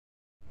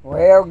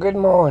Well, good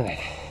morning.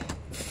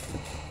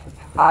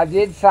 I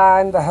did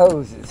find the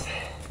hoses.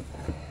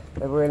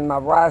 They were in my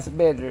wife's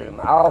bedroom.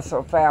 I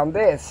also found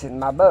this in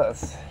my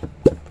bus.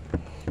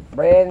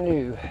 Brand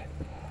new.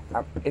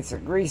 It's a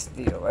grease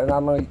deal, and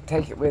I'm going to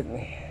take it with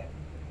me.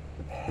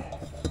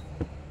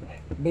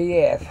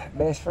 BF,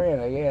 best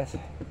friend, I guess.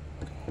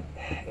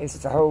 It's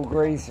the whole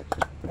grease.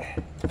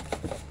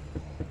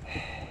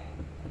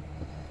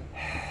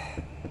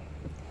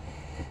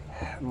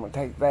 I'm going to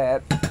take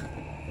that.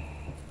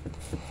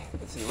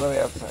 Let's see what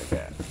else I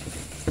got.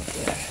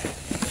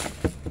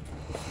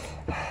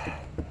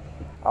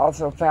 I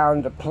also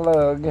found a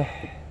plug. I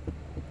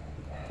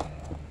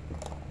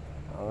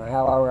don't know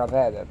how long I've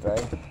had that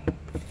thing.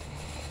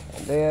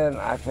 And then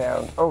I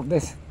found, oh,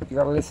 this, you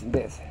gotta listen to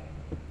this.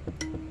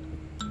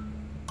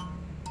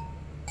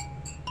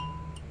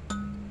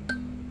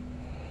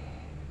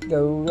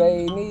 Do,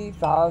 re, mi,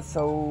 fa,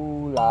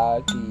 sol, la,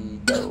 ti,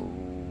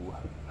 do.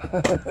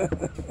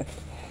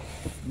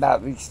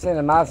 About the extent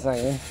of my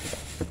singing.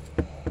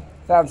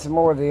 Found some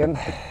more of them.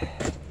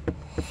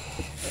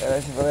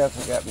 Let's see what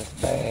else I got in this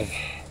bag.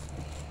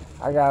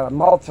 I got a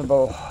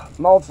multiple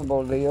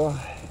deal.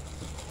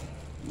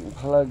 You can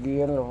plug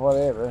in or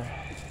whatever.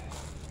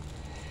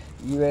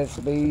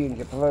 USB and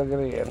you plug it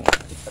in.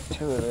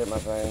 Two of them, I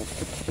think.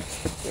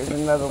 Here's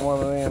another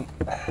one of them.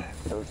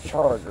 Those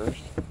chargers.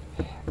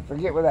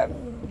 Forget where that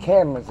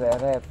camera's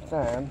at half the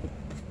time.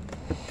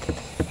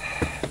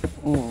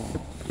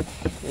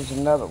 Here's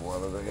another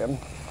one of them.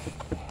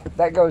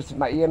 That goes to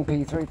my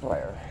MP3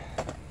 player.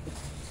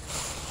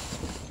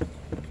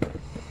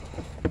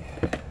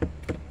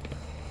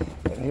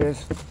 And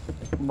here's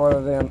one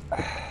of them.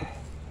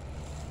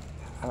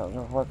 I don't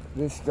know what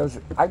this goes.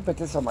 I can put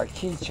this on my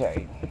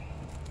keychain.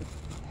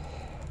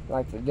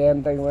 Like the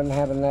damn thing wouldn't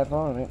have enough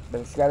on it,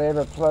 but it's got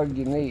every plug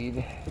you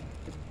need.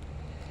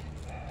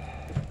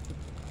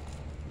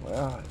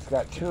 Well, it's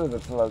got two of the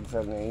plugs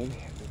I need.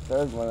 The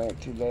third one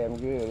ain't too damn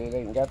good. It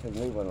ain't got the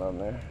new one on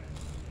there.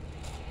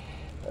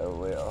 Oh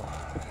well.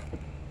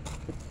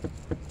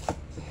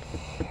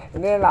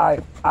 And then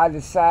I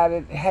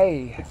decided,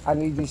 hey, I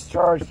need these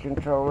charge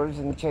controllers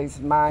in case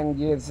mine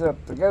gives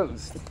up the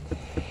ghost.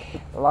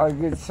 A lot of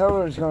good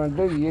solar is going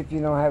to do you if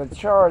you don't have a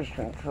charge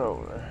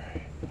controller.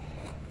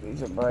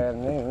 These are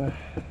brand new.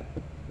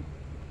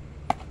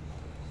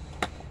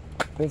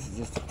 This is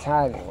just a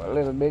tiny one, a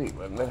little bitty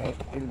one, but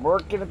it'll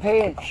work in a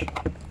pinch.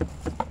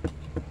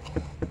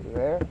 See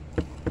there?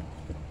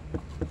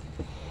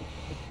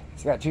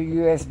 It's got two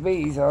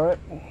USBs on it.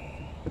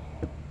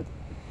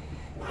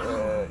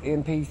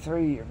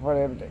 MP3 or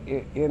whatever,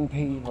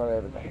 MP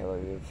whatever the hell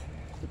it is.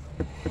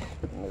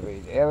 Let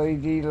me read.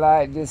 LED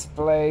light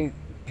display,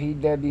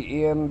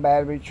 PWM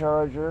battery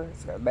charger.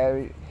 It's got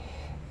battery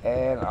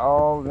and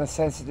all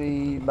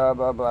necessity blah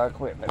blah blah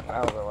equipment.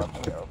 I don't know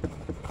what the hell.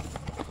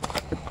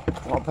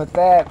 I'll put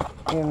that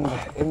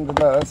in the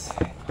bus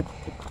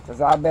because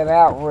I've been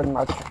out with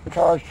my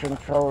charge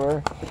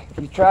controller.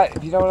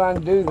 If you don't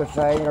undo the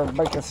thing or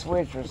make a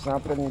switch or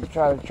something, and you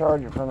try to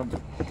charge it from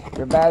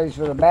your batteries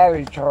with a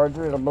battery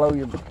charger, it'll blow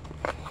your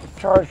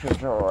charge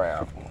controller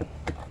out.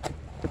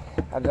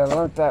 I done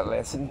learned that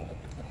lesson.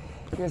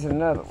 Here's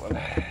another one.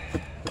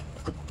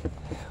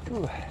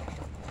 Ooh,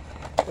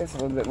 this is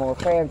a little bit more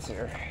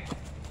fancier.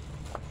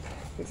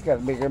 It's got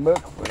a bigger book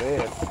for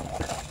this.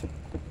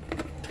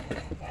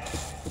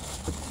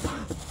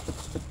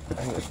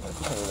 Let's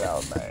put it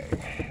out of the bag.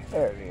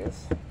 There it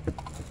is.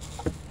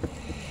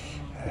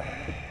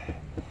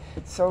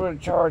 Solar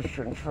charge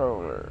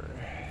controller.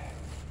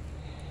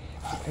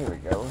 Here we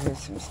go. Here's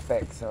some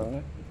specs on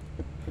it.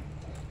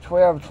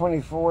 12,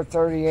 24,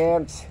 30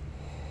 amps.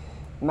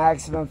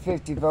 Maximum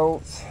 50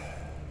 volts.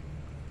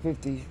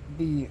 50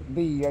 B,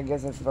 I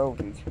guess that's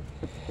voltage.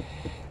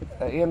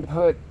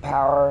 Input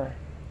power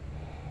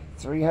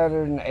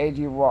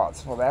 380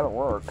 watts. Well, that'll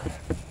work.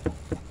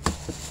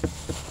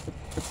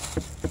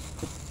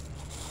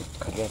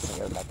 I guess I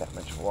got about that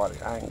much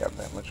wattage. I ain't got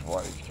that much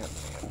wattage coming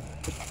in.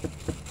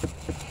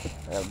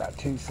 I got about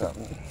 2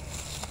 something.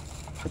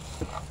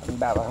 I'm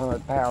about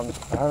 100 pounds,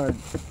 100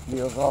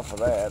 deals off of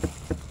that.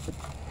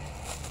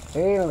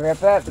 Anyway, got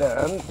that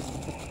done.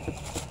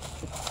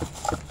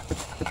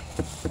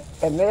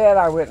 And then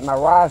I went in my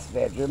wife's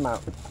bedroom, and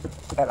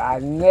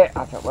I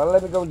thought, well,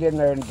 let me go in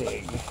there and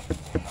dig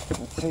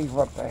and see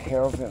what the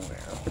hell's in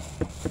there.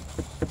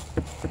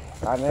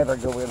 I never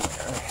go in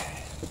there.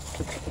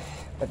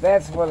 But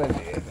that's what I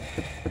did.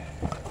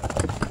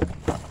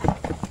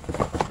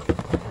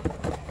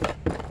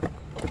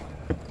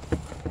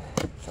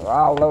 So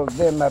I'll load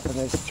them up in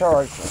this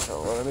charge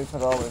controller. Let me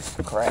put all this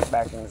crap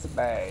back in this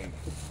bag.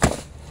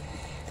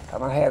 I'm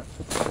going to have...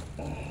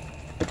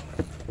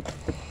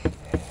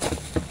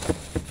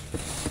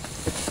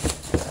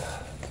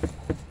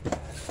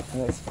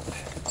 this one.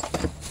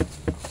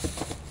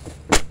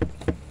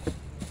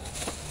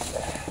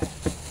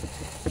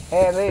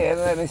 And then,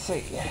 let me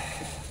see.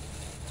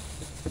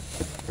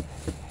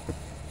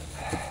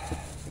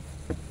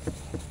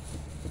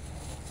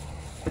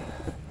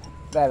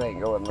 That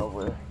ain't going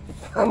nowhere.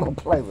 I'm going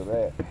to play with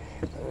that.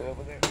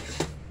 over there.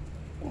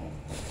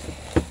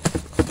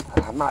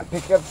 I might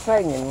pick up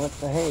singing with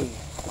the hay.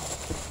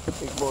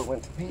 Big boy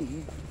went to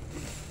pee.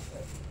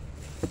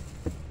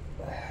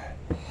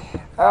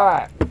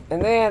 Alright,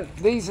 and then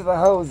these are the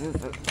hoses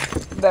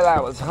that I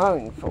was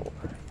hunting for.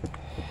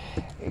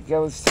 It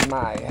goes to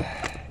my,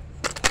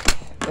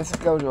 this will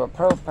go to a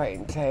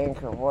propane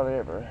tank or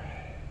whatever.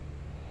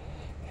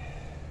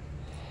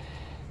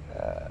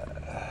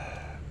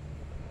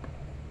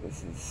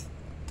 This is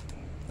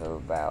a little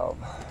valve.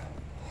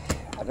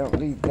 I don't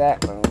need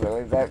that one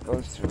really, that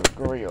goes to a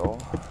grill.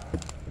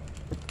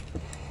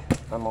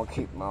 I'm going to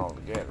keep them all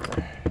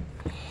together.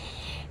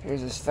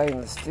 Here's a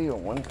stainless steel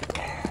one.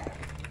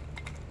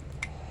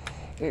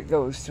 It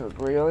goes to a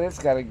grill. It's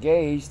got a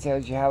gauge,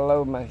 tells you how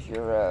low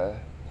your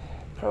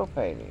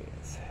propane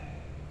is.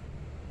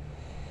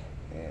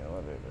 Yeah,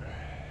 whatever.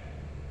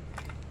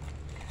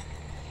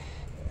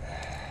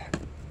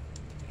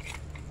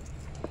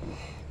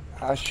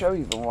 I'll show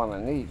you the one I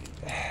needed.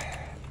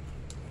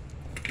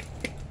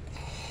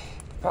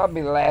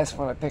 Probably the last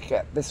one I pick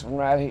up. This one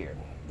right here.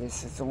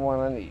 This is the one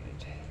I needed.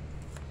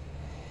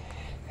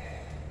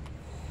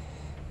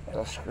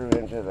 It'll screw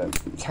into the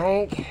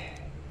tank.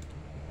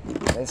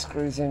 That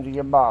screws into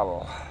your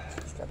bottle.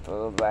 It's got the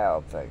little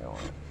valve thing on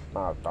it.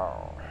 Not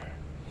all.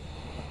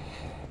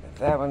 If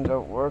that one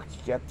don't work, you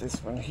got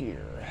this one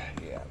here.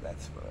 Yeah,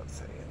 that's what I'm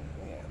saying.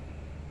 Yeah.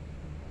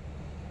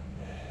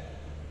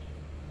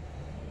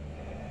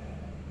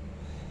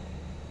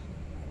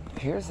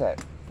 Here's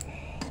that.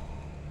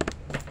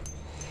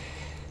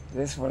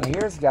 This one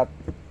here's got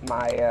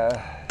my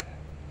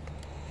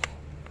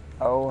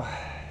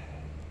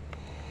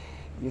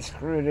you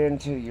screw it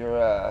into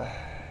your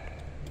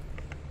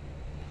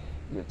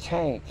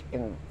tank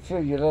and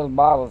fill your little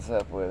bottles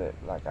up with it.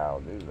 Like I'll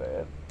do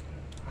that.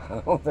 I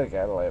don't think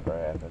that'll ever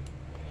happen.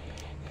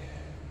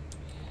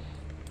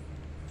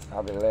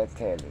 Probably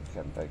left-handed,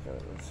 come think of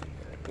it. Let's see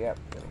here. Yep,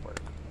 it'll work.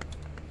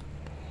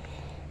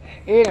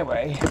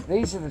 Anyway,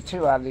 these are the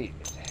two I needed.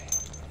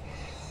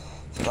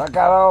 So I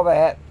got all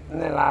that,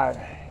 and then I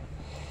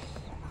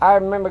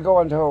remember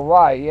going to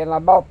Hawaii, and I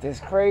bought this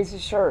crazy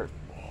shirt.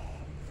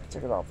 I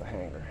took it off the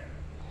hanger.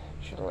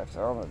 Should have left it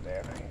on the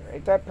damn hanger.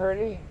 Ain't that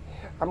pretty?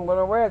 I'm going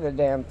to wear the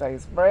damn thing.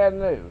 It's brand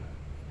new.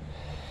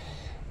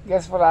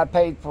 Guess what I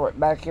paid for it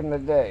back in the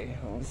day?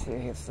 Let me see.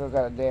 It's still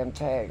got a damn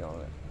tag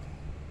on it.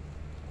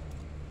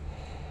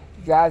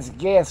 You guys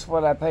guess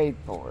what I paid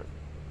for it.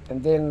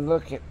 And then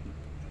look at...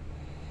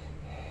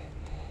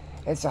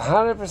 It's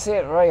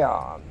 100%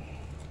 rayon.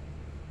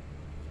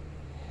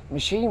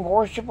 Machine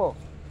washable.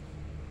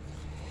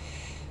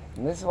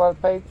 And this is what I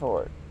paid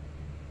for it.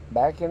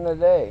 Back in the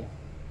day.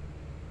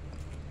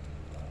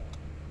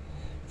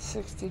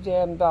 $60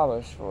 damn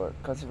for it,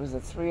 because it was a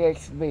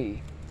 3XB.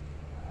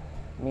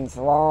 It means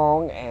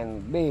long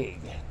and big.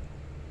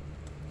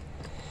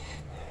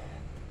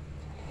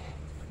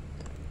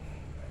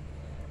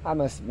 I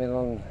must have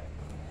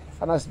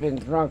been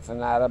drunk the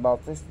night I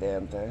bought this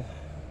damn thing.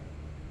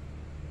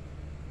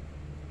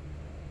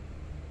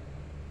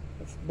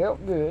 It's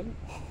built good.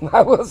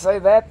 I will say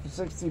that for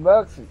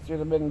 $60, it should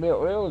have been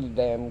built really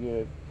damn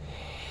good.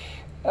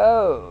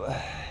 Oh,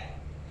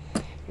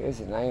 here's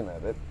the name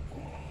of it.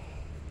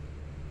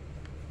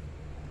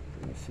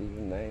 Can you see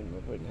the name?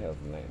 What the hell's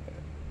the name of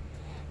it?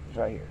 It's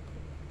right here.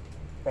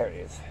 There it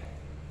is.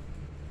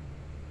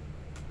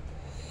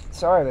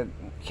 Sorry the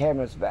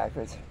camera's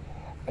backwards.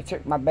 I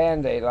took my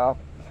Band-Aid off.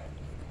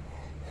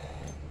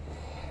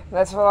 And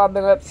that's what I've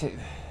been up to.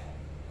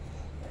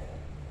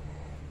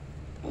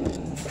 I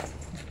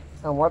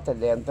don't know what the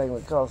damn thing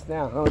would cost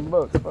now,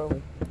 $100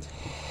 probably.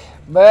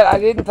 But I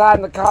didn't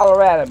find the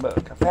Colorado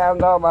book. I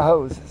found all my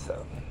hoses,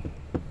 so.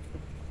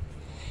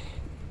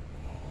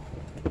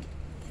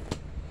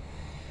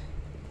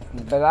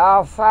 But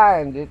I'll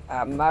find it.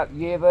 I'm not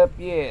give up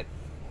yet.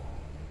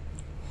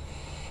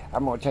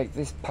 I'm gonna take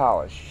this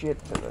polished shit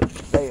to the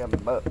damn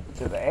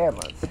to the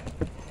ambulance. I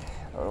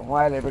don't know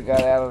why it ever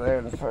got out of there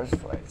in the first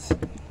place.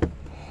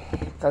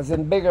 Because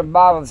them bigger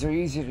bottles are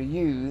easier to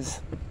use.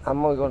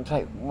 I'm only gonna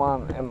take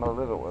one and my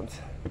little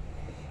ones.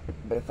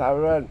 But if I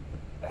run,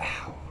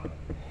 ow,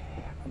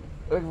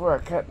 look where I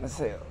cut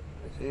myself.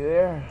 See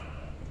there?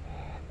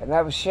 And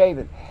I was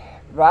shaving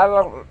right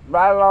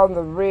along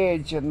the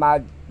ridge of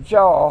my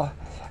jaw.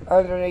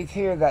 Underneath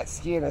here, that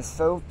skin is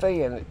so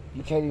thin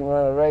you can't even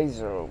run a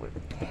razor over it.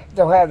 It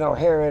don't have no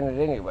hair in it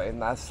anyway.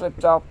 And I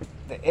slipped off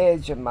the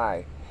edge of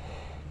my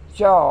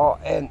jaw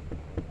and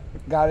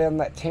got in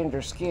that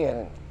tender skin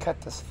and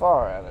cut the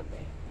spar out of me.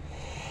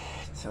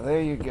 So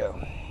there you go.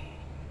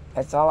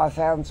 That's all I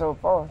found so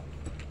far.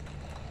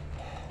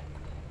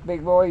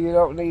 Big boy, you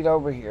don't need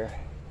over here.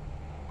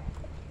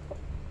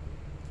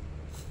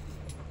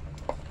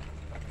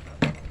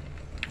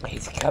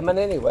 He's coming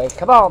anyway.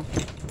 Come on.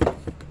 Hear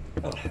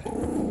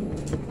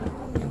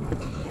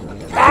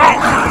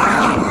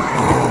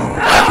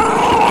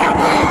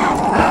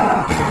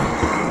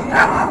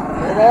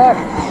that?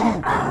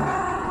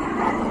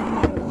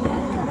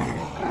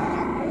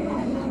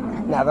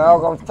 Now they're all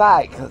gonna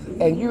fight,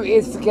 and you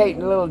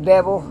instigating the little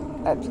devil.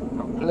 That's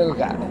Little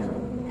guy.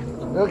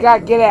 Little guy,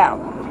 get out.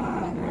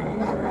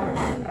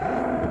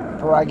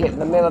 Before I get in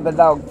the middle of a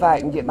dog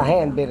fight and get my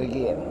hand bit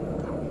again.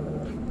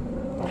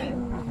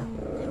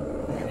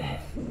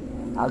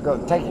 I'll go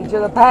take you to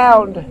the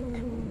pound.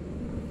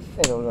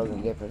 They don't know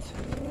the difference.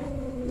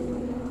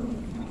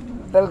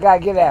 Little guy,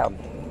 get out.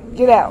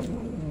 Get out.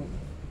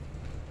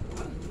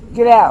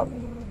 Get out.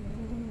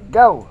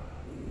 Go.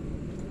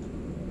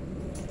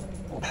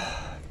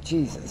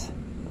 Jesus.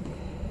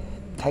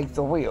 Take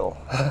the wheel.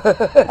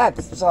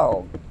 That's the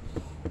song.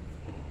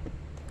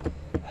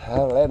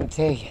 Let me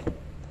tell you.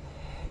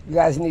 You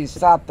guys need to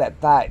stop that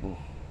fighting.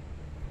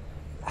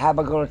 How am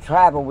I going to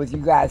travel with you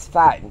guys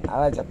fighting?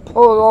 I'll have to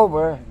pull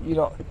over. You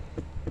know,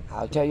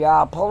 I'll tell you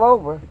I'll pull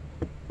over.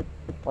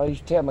 I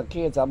used to tell my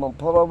kids I'm going to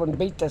pull over and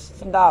beat the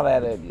snot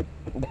out of you.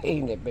 They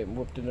ain't been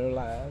whooped in their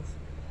lives.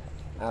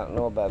 I don't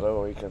know about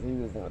Ori because he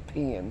was in a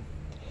pen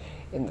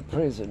in the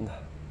prison.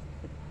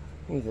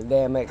 He's a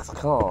damn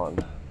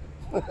ex-con.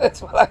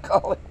 That's what I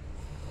call it.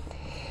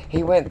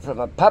 He went from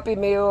a puppy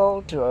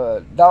mill to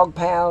a dog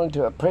pound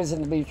to a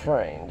prison to be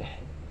trained.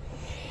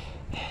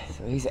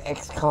 So he's an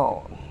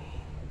ex-con.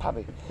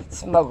 Probably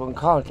smuggling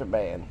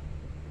contraband.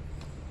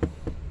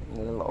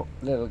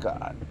 Little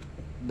guy.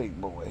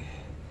 Big boy.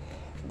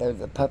 There's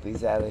the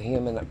puppies out of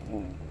him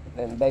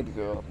and baby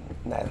girl.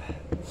 Now,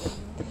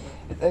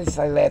 they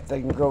say left, they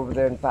can go over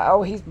there and fight.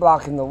 Oh, he's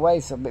blocking the way,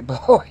 so big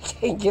boy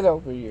can't get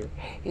over here.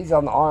 He's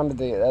on the arm of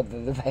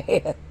the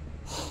van.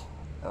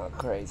 Oh,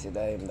 crazy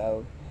damn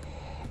dog.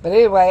 But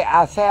anyway,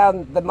 I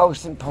found the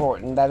most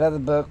important. That other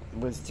book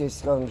was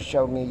just going to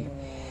show me,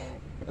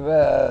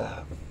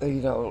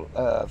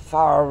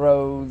 fire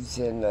roads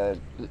and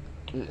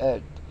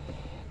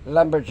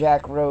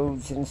lumberjack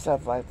roads and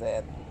stuff like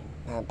that.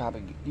 I'll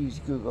probably use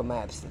Google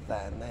Maps to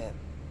find that.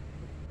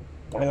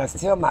 And I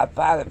still might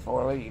find it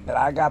for you, but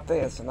I got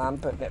this, and I'm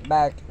putting it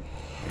back.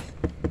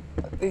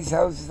 These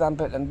hoses, I'm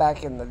putting them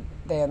back in the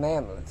damn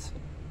ambulance.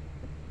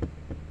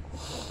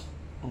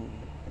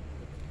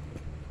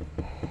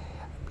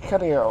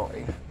 Come here,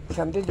 Ori.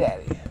 Come to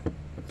Daddy.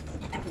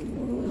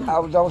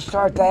 Oh, don't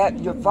start that.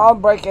 You'll fall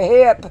and break a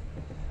hip,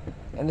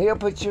 and he'll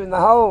put you in the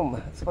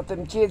home. That's what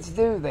them kids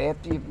do.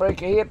 After you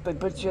break a hip, they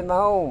put you in the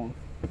home.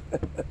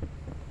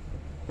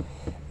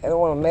 They don't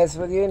want to mess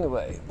with you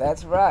anyway.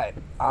 That's right.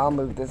 I'll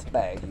move this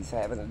bag. He's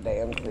having a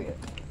damn fit.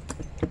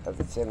 Because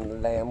it's in the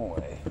damn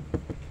way.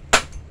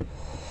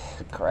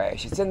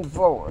 Crash. It's in the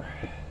floor.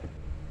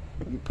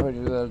 You pretty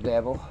little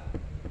devil.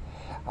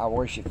 I'll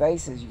wash your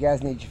faces. You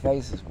guys need your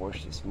faces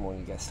washed this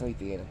morning. You got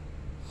sleepy in them.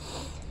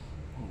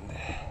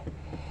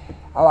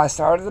 Oh, I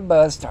started the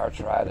bus. Starts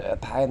right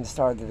up. I haven't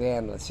started the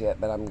ambulance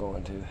yet, but I'm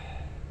going to.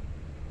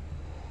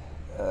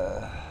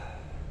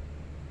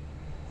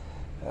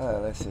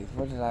 Let's see.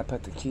 Where did I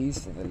put the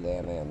keys to the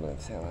damn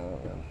ambulance? Hell, I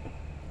don't know.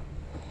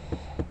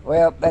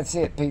 Well, that's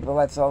it, people.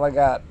 That's all I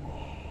got.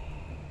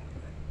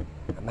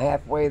 I'm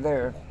halfway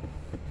there.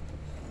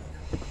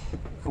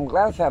 I'm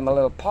glad I found my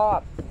little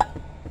pot.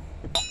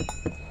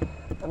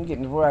 I'm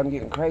getting to where I'm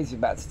getting crazy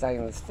about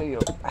stainless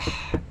steel.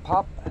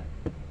 Pop.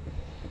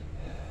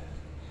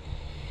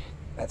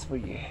 That's where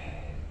you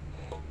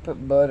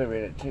put butter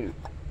in it, too.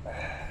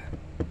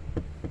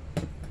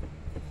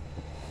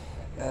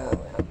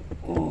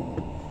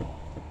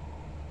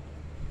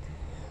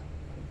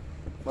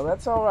 Well,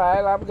 that's all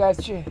right. I've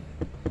got you.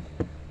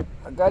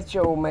 I got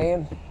you, old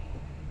man.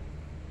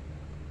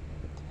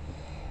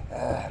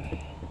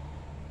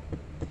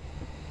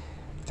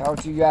 Talk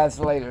to you guys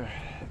later.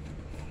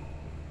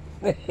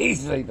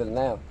 He's leaving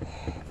now.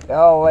 They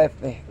all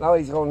left me. Now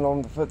he's going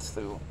on the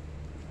footstool.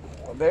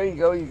 Well, there you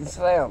go. You can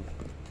sit down.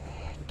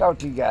 Talk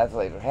to you guys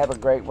later. Have a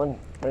great one.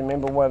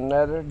 Remember one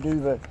another. If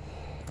you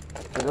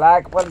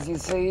like what you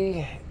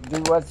see, do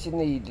what you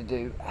need to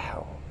do.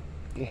 Ow.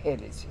 Your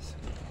head is just...